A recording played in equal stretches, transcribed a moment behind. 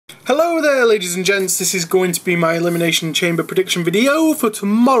Hello there, ladies and gents. This is going to be my Elimination Chamber prediction video for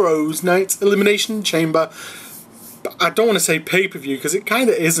tomorrow's night's Elimination Chamber. I don't want to say pay-per-view because it kind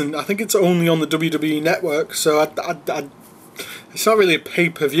of isn't. I think it's only on the WWE Network, so it's not really a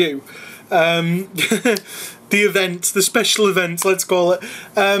pay-per-view. The event, the special event, let's call it.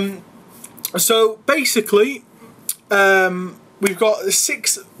 So basically, we've got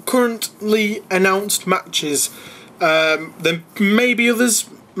 6 currently announced matches. There may be others,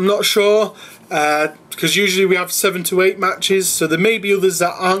 I'm not sure, because usually we have 7 to 8 matches, so there may be others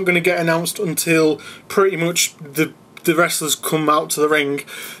that aren't going to get announced until pretty much the wrestlers come out to the ring.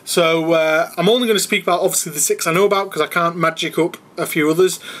 So I'm only going to speak about obviously the 6 I know about because I can't magic up a few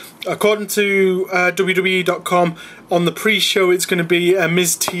others. According to WWE.com, on the pre-show it's going to be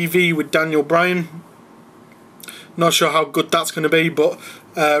Miz TV with Daniel Bryan. Not sure how good that's going to be, but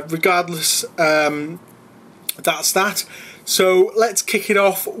regardless, that's that. So let's kick it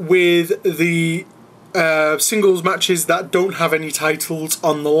off with the singles matches that don't have any titles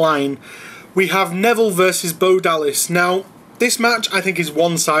on the line. We have Neville versus Bo Dallas. Now, this match I think is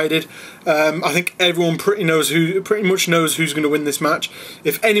one-sided. I think everyone pretty much knows who's going to win this match.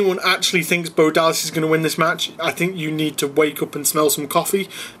 If anyone actually thinks Bo Dallas is going to win this match, I think you need to wake up and smell some coffee,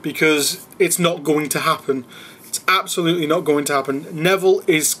 because it's not going to happen. It's absolutely not going to happen. Neville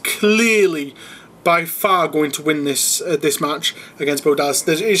is clearly by far going to win this match against Bo Dallas.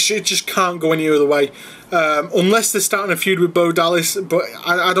 It just can't go any other way, unless they're starting a feud with Bo Dallas, but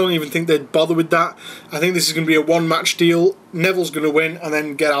I don't even think they'd bother with that. I think this is going to be a one-match deal. Neville's going to win and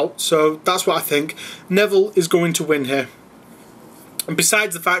then get out, so that's what I think. Neville is going to win here. And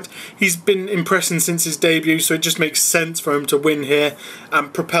besides the fact he's been impressing since his debut, so it just makes sense for him to win here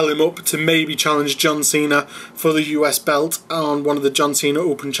and propel him up to maybe challenge John Cena for the US belt on one of the John Cena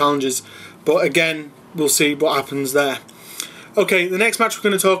Open Challenges. But again, we'll see what happens there. Okay, the next match we're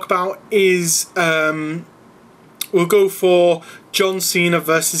going to talk about is we'll go for John Cena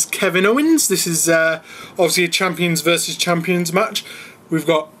versus Kevin Owens. This is obviously a champions versus champions match. We've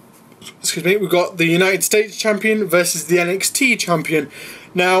got the United States champion versus the NXT champion.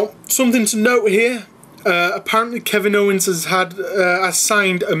 Now, something to note here. Apparently Kevin Owens has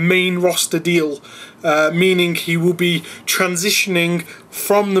signed a main roster deal, meaning he will be transitioning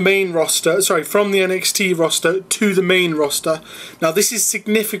from the from the NXT roster to the main roster. Now this is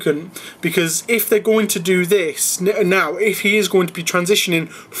significant because if they're going to do this now, if he is going to be transitioning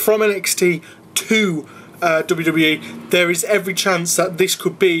from NXT to WWE, there is every chance that this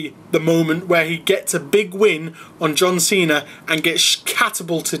could be the moment where he gets a big win on John Cena and gets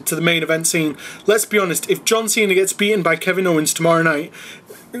catapulted to the main event scene. Let's be honest, if John Cena gets beaten by Kevin Owens tomorrow night,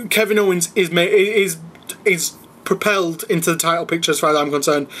 Kevin Owens is propelled into the title picture as far as I'm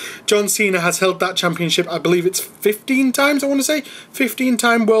concerned. John Cena has held that championship, I believe it's 15 times, I want to say,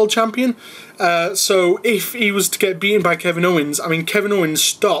 15-time world champion. So if he was to get beaten by Kevin Owens, I mean, Kevin Owens'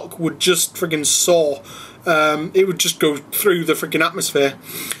 stock would just friggin' soar. It would just go through the freaking atmosphere.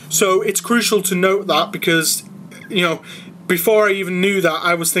 So it's crucial to note that, because, you know, before I even knew that,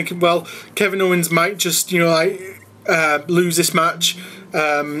 I was thinking, well, Kevin Owens might just, you know, like lose this match,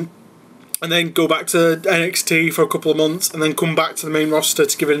 and then go back to NXT for a couple of months and then come back to the main roster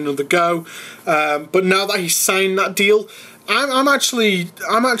to give it another go. But now that he's signed that deal, I'm actually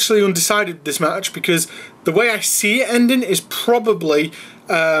undecided with this match, because the way I see it ending is probably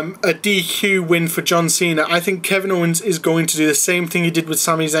a DQ win for John Cena. I think Kevin Owens is going to do the same thing he did with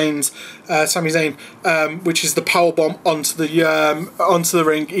Sami Zayn, which is the powerbomb onto the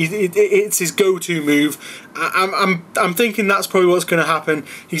ring. It's his go-to move. I'm thinking that's probably what's going to happen.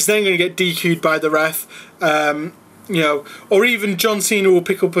 He's then going to get DQ'd by the ref. You know, or even John Cena will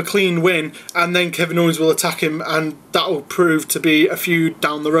pick up a clean win and then Kevin Owens will attack him, and that will prove to be a feud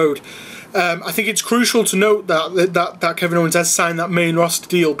down the road. I think it's crucial to note that Kevin Owens has signed that main roster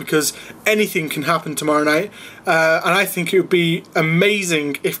deal, because anything can happen tomorrow night, and I think it would be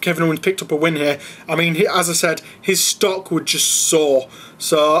amazing if Kevin Owens picked up a win here. I mean, as I said, his stock would just soar.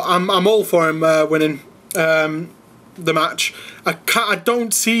 So I'm all for him winning the match. I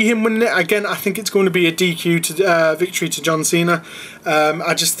don't see him winning it. Again, I think it's going to be a DQ to victory to John Cena.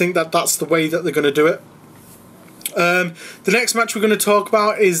 I just think that that's the way that they're going to do it. The next match we're going to talk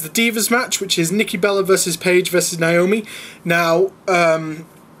about is the Divas match, which is Nikki Bella versus Paige versus Naomi. Now, a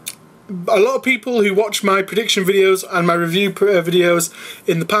lot of people who watch my prediction videos and my review videos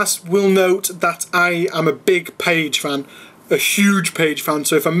in the past will note that I am a big Paige fan. A huge Paige fan,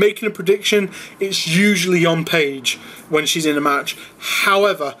 so if I'm making a prediction, it's usually on Paige when she's in a match.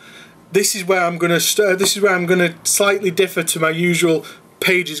 However, this is where I'm going to slightly differ to my usual.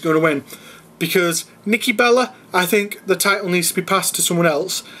 Paige is going to win. because Nikki Bella, I think the title needs to be passed to someone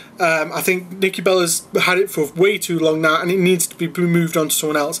else. I think Nikki Bella's had it for way too long now, and it needs to be moved on to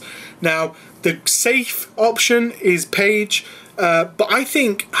someone else. Now, the safe option is Paige, but I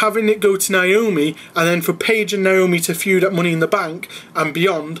think having it go to Naomi, and then for Paige and Naomi to feud at Money in the Bank and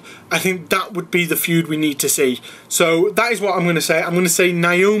beyond, I think that would be the feud we need to see. So that is what I'm going to say. I'm going to say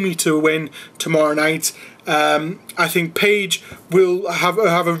Naomi to win tomorrow night. I think Paige will have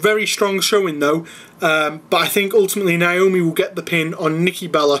a very strong showing though, but I think ultimately Naomi will get the pin on Nikki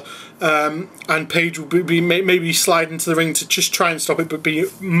Bella, and Paige will maybe slide into the ring to just try and stop it, but be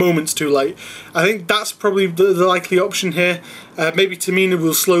moments too late. I think that's probably the likely option here. Maybe Tamina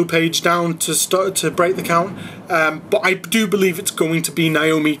will slow Paige down to break the count, but I do believe it's going to be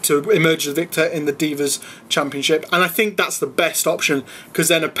Naomi to emerge the victor in the Divas Championship, and I think that's the best option, because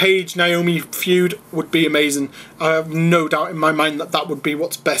then a Paige-Naomi feud would be amazing. I have no doubt in my mind that that would be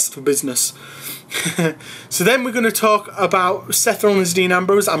what's best for business. So then we're going to talk about Seth Rollins, Dean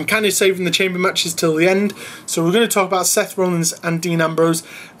Ambrose. I'm kind of saving the chamber matches till the end, so we're going to talk about Seth Rollins and Dean Ambrose.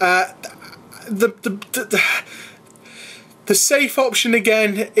 The safe option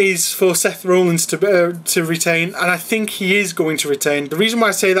again is for Seth Rollins to retain, and I think he is going to retain. The reason why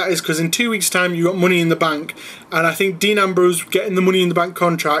I say that is because in 2 weeks' time you got Money in the Bank, and I think Dean Ambrose getting the Money in the Bank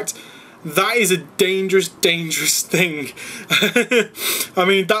contract, that is a dangerous, dangerous thing. I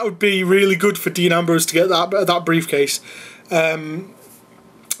mean, that would be really good for Dean Ambrose to get that briefcase. So I'm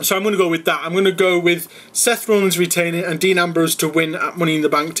going to go with that. I'm going to go with Seth Rollins retaining and Dean Ambrose to win at Money in the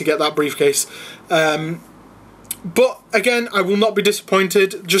Bank to get that briefcase. But again, I will not be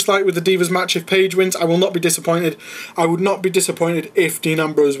disappointed. Just like with the Divas match, if Paige wins, I will not be disappointed. I would not be disappointed if Dean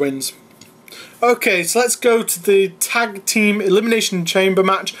Ambrose wins. Okay, so let's go to the Tag Team Elimination Chamber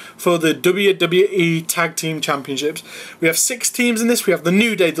match for the WWE Tag Team Championships. We have 6 teams in this. We have the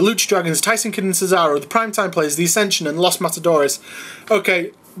New Day, the Lucha Dragons, Tyson Kidd and Cesaro, the Primetime Players, the Ascension and Los Matadores.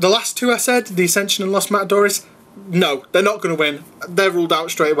 Okay, the last two I said, the Ascension and Los Matadores, no, they're not going to win. They're ruled out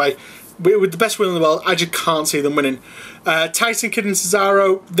straight away. With the best will in the world, I just can't see them winning. Tyson Kidd and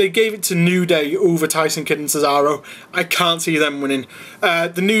Cesaro, they gave it to New Day over Tyson Kidd and Cesaro. I can't see them winning.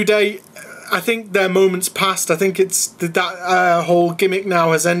 The New Day, I think their moment's passed. I think it's that whole gimmick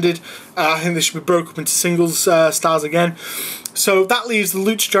now has ended. I think they should be broke up into singles stars again. So that leaves the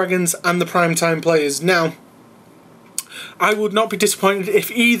Lucha Dragons and the Primetime Players. Now, I would not be disappointed if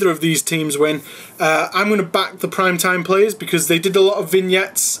either of these teams win. I'm going to back the Primetime Players because they did a lot of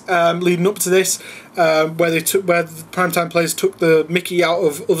vignettes leading up to this, where the Primetime Players took the Mickey out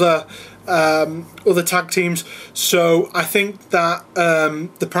of other tag teams. So I think that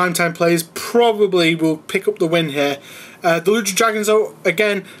the Primetime Players probably will pick up the win here. The Lucha Dragons, though,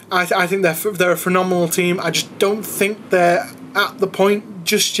 again, I think they're a phenomenal team. I just don't think they're at the point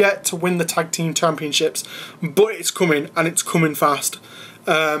just yet to win the Tag Team Championships, but it's coming, and it's coming fast.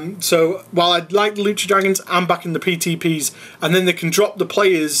 So while I'd like the Lucha Dragons, I'm backing the PTPs, and then they can drop the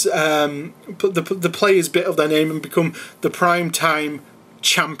players, put the players bit of their name and become the Primetime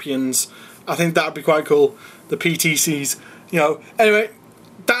Champions. I think that'd be quite cool. The PTCs, you know. Anyway,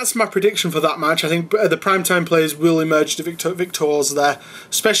 that's my prediction for that match. I think the Primetime Players will emerge the victors there,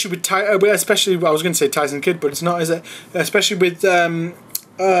 especially with I was going to say Tyson Kidd, but it's not, is it? Especially with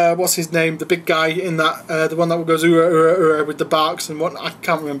what's his name, the big guy in that, the one that goes with the barks and what, I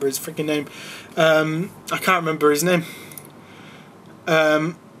can't remember his freaking name. I can't remember his name.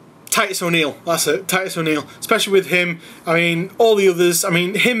 Titus O'Neil, that's it, Titus O'Neil. Especially with him, I mean, all the others, I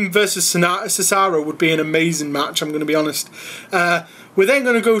mean, him versus Cesaro would be an amazing match, I'm going to be honest. We're then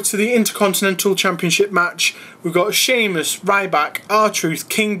going to go to the Intercontinental Championship match. We've got Sheamus, Ryback, R-Truth,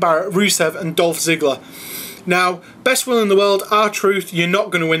 King Barrett, Rusev and Dolph Ziggler. Now, best will in the world, R-Truth, you're not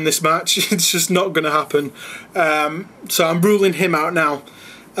going to win this match. It's just not going to happen. So I'm ruling him out now.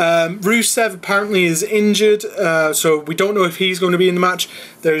 Rusev apparently is injured, so we don't know if he's going to be in the match.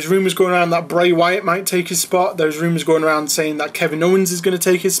 There's rumours going around that Bray Wyatt might take his spot. There's rumours going around saying that Kevin Owens is going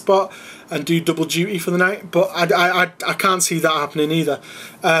to take his spot and do double duty for the night, but I can't see that happening either.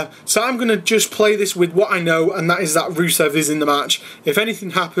 So I'm going to just play this with what I know, and that is that Rusev is in the match. If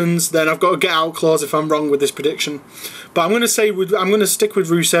anything happens, then I've got a get out clause if I'm wrong with this prediction. But I'm going to stick with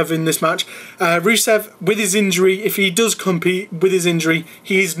Rusev in this match. Rusev, with his injury, if he does compete with his injury,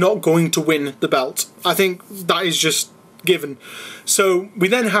 he is not going to win the belt. I think that is just given. So we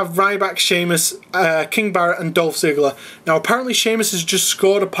then have Ryback, Sheamus, King Barrett and Dolph Ziggler. Now apparently Sheamus has just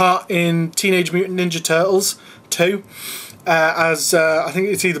scored a part in Teenage Mutant Ninja Turtles 2 as I think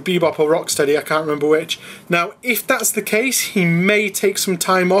it's either Bebop or Rocksteady, I can't remember which. Now if that's the case, he may take some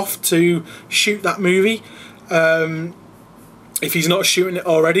time off to shoot that movie, if he's not shooting it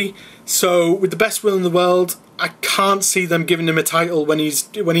already. So with the best will in the world, I can't see them giving him a title when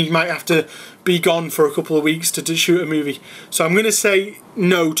he might have to be gone for a couple of weeks to shoot a movie. So I'm going to say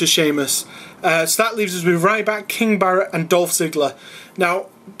no to Sheamus. So that leaves us with Ryback, King Barrett and Dolph Ziggler. Now,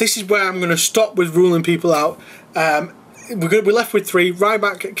 this is where I'm going to stop with ruling people out. We're left with 3,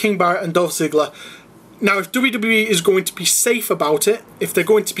 Ryback, King Barrett and Dolph Ziggler. Now, if WWE is going to be safe about it, if they're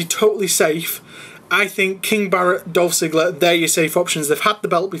going to be totally safe, I think King Barrett, Dolph Ziggler, they're your safe options. They've had the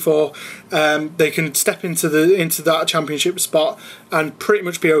belt before. They can step into that championship spot and pretty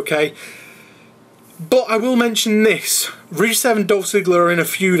much be okay. But I will mention this. Rusev and Dolph Ziggler are in a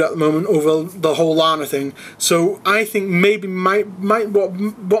feud at the moment over the whole Lana thing. So I think maybe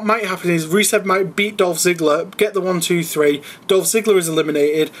what might happen is Rusev might beat Dolph Ziggler, get the 1, 2, 3. Dolph Ziggler is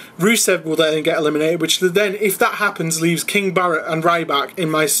eliminated. Rusev will then get eliminated, which then, if that happens, leaves King Barrett and Ryback in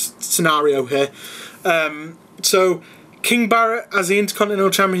my scenario here. So King Barrett as the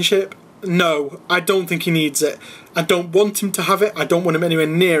Intercontinental Championship, no, I don't think he needs it. I don't want him to have it. I don't want him anywhere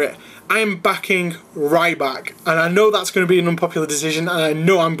near it. I am backing Ryback, and I know that's going to be an unpopular decision, and I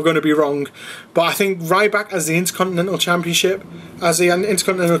know I'm going to be wrong, but I think Ryback as the Intercontinental Championship, as the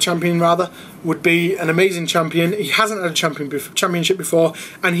Intercontinental Champion rather, would be an amazing champion. He hasn't had a championship before,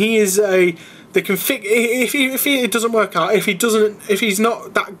 and he is a. They can fix if it doesn't work out. If he's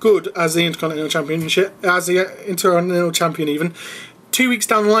not that good as the Intercontinental Championship, as the Intercontinental Champion even. 2 weeks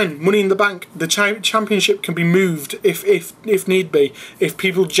down the line, Money in the Bank, the championship can be moved if need be, if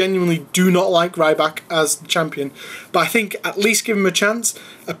people genuinely do not like Ryback as the champion. But I think at least give him a chance.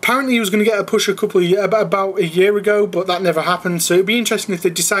 Apparently he was going to get a push about a year ago, but that never happened. So it'd be interesting if they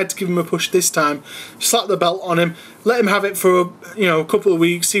decide to give him a push this time, slap the belt on him, let him have it for a couple of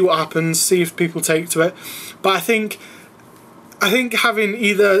weeks, see what happens, see if people take to it. But I think having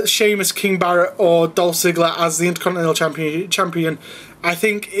either Sheamus, King Barrett or Dolph Ziggler as the Intercontinental Champion, I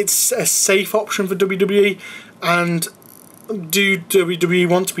think it's a safe option for WWE. And do WWE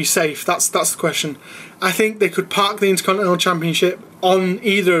want to be safe? That's the question. I think they could park the Intercontinental Championship on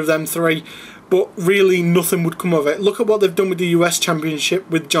either of them 3, but really nothing would come of it. Look at what they've done with the US Championship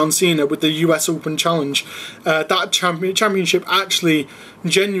with John Cena, with the US Open Challenge. That championship actually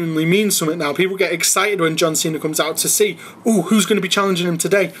genuinely means something now. People get excited when John Cena comes out to see, ooh, who's going to be challenging him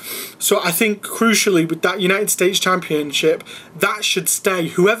today. So I think crucially with that United States Championship, that should stay.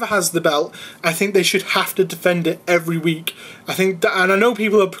 Whoever has the belt, I think they should have to defend it every week. I think that, and I know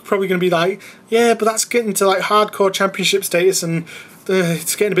people are probably going to be like, yeah, but that's getting to like hardcore championship status and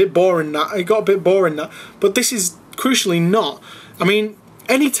it's getting a bit boring. It got a bit boring. But this is crucially not. I mean,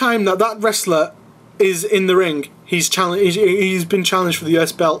 any time that wrestler is in the ring, he's been challenged for the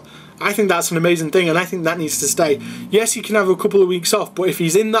US belt. I think that's an amazing thing, and I think that needs to stay. Yes, he can have a couple of weeks off, but if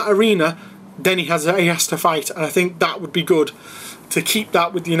he's in that arena, then he has to fight, and I think that would be good to keep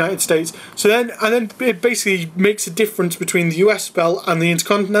that with the United States. So then it basically makes a difference between the US belt and the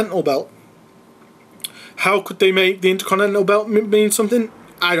Intercontinental belt. How could they make the Intercontinental belt mean something?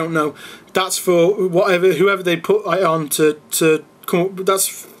 I don't know. That's for whoever they put it on to come up. That's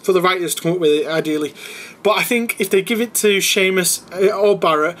for the writers to come up with it, ideally. But I think if they give it to Sheamus or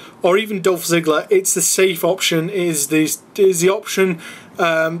Barrett or even Dolph Ziggler, it's the safe option. Is the option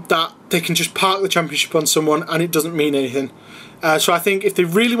that they can just park the championship on someone and it doesn't mean anything. So I think if they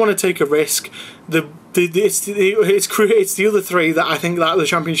really want to take a risk, it's the other 3 that I think that the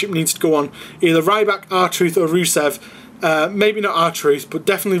championship needs to go on. Either Ryback, R-Truth or Rusev. Maybe not R-Truth, but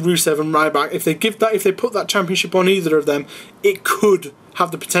definitely Rusev and Ryback. If they put that championship on either of them, it could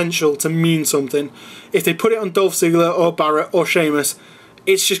have the potential to mean something. If they put it on Dolph Ziggler or Barrett or Sheamus,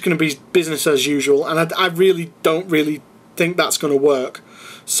 it's just going to be business as usual, and I really don't think that's going to work.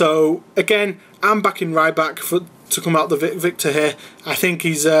 So again, I'm backing Ryback to come out the victor here. I think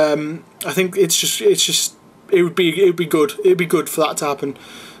he's. I think it's just. It would be good. It'd be good for that to happen.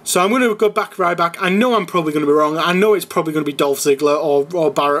 So I'm going to go back Ryback. I know I'm probably going to be wrong. I know it's probably going to be Dolph Ziggler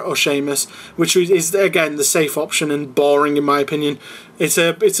or Barrett or Sheamus, which is again the safe option and boring in my opinion. It's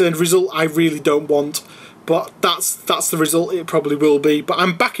a result I really don't want, but that's the result it probably will be. But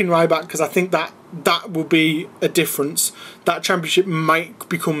I'm backing Ryback because I think that will be a difference. That championship might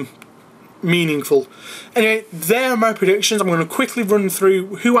become meaningful. Anyway, there are my predictions. I'm going to quickly run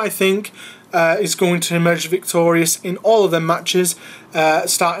through who I think is going to emerge victorious in all of them matches,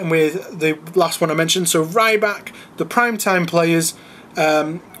 starting with the last one I mentioned. So Ryback, the primetime players,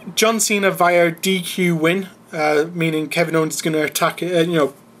 John Cena via DQ win, meaning Kevin Owens is going to attack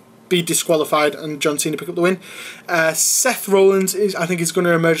it, be disqualified and John Cena pick up the win. Seth Rollins I think is going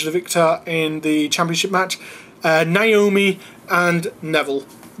to emerge the victor in the championship match. Naomi and Neville.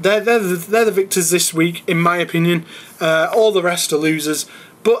 They're the victors this week, in my opinion. All the rest are losers.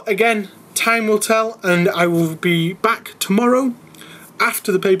 But again, time will tell, and I will be back tomorrow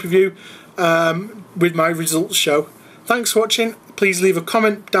after the pay-per-view with my results show. Thanks for watching. Please leave a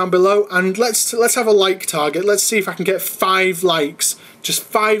comment down below, and let's have a like target. Let's see if I can get 5 likes. Just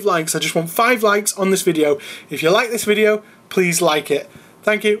 5 likes. I just want 5 likes on this video. If you like this video, please like it.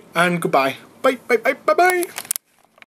 Thank you and goodbye. Bye bye bye bye bye.